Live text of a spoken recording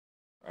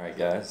Alright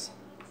guys,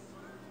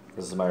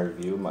 this is my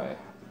review of my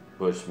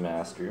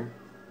Bushmaster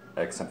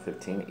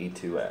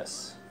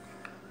xm15-E2s.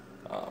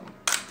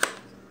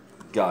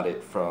 Got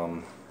it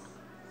from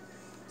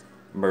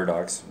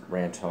Murdoch's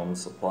Ranch Home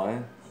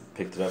Supply.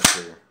 Picked it up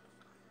for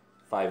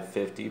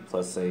 $5.50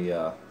 plus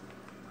a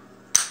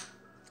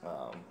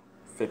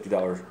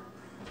 $50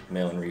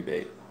 mail-in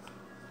rebate.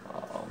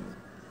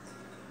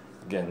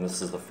 Again,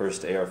 this is the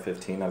first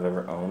AR-15 I've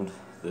ever owned.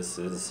 This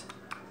is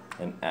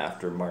an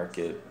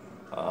aftermarket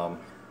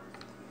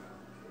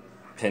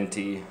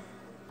Pinty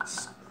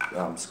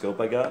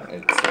scope I got.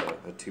 It's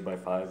a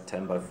 2x5,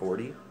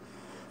 10x40.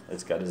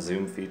 It's got a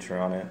zoom feature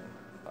on it.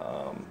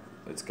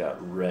 It's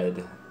got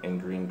red and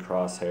green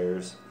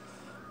crosshairs.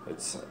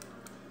 It's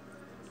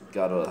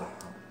got a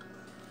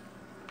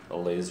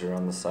laser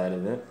on the side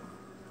of it.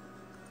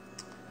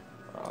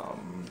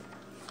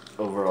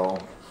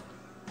 Overall,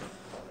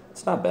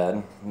 it's not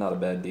bad, not a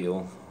bad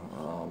deal.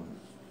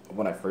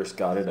 When I first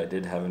got it, I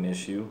did have an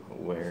issue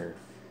where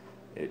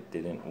it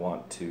didn't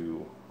want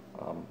to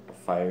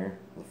fire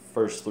the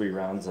first 3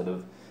 rounds out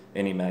of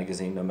any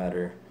magazine, no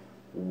matter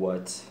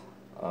what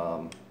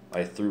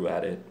I threw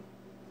at it.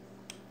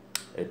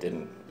 It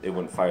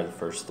wouldn't fire the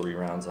first 3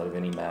 rounds out of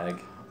any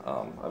mag.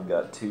 I've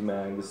got 2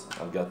 mags.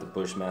 I've got the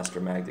Bushmaster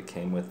mag that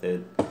came with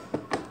it,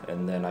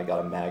 and then I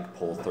got a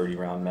Magpul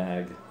 30-round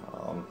mag.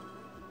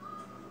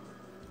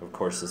 Of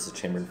course, this is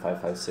chambered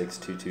 5.56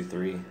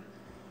 223.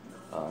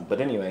 But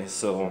anyway,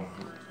 so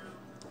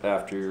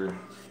after,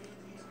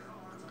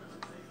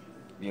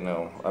 you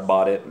know, I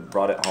bought it,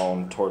 brought it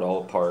home, tore it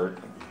all apart,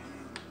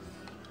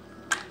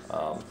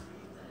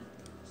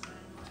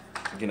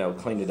 you know,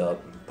 cleaned it up,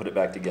 put it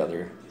back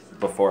together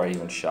before I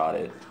even shot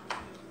it.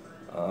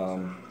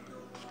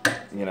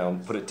 You know,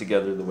 put it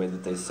together the way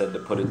that they said to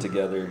put it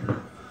together.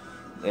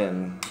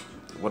 And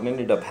what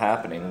ended up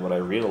happening, what I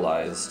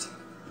realized,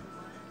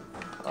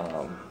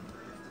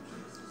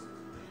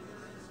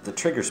 the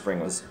trigger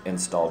spring was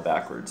installed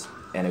backwards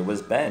and it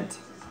was bent.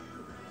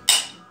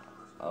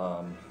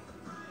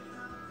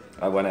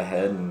 I went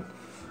ahead and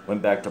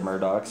went back to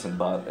Murdoch's and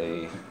bought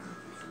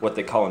what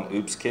they call an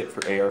oops kit for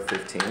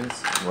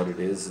AR-15s. And what it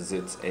is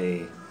it's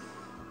a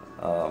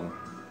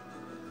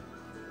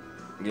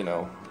you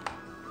know,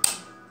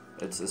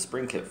 it's a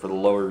spring kit for the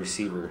lower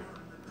receiver.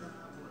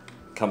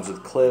 Comes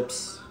with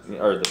clips,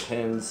 or the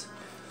pins,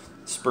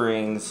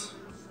 springs,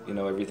 you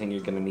know, everything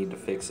you're gonna need to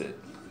fix it.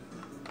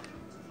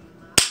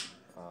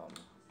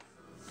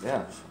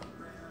 Yeah.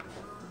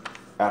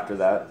 After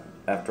that,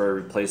 after I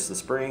replaced the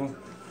spring,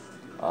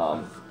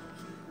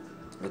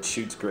 it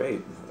shoots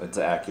great. It's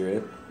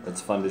accurate.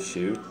 It's fun to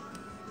shoot,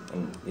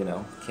 and you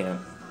know,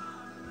 can't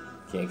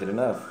get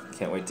enough.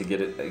 Can't wait to get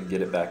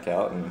it back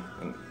out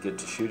and get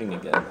to shooting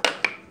again.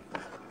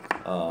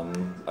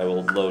 I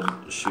will load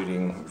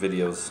shooting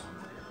videos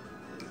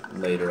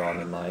later on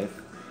in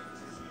life.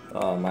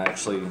 I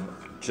actually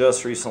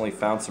just recently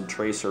found some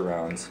tracer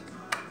rounds,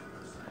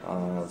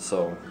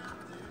 so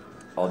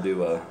I'll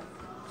do a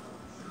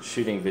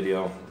shooting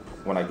video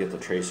when I get the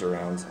tracer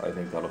rounds. I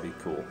think that'll be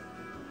cool.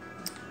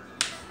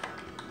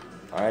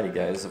 Alrighty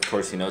guys, of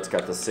course you know it's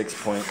got the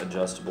 6-point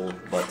adjustable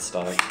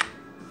buttstock.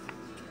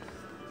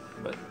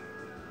 But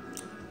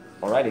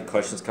alrighty,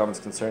 questions, comments,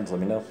 concerns, let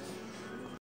me know.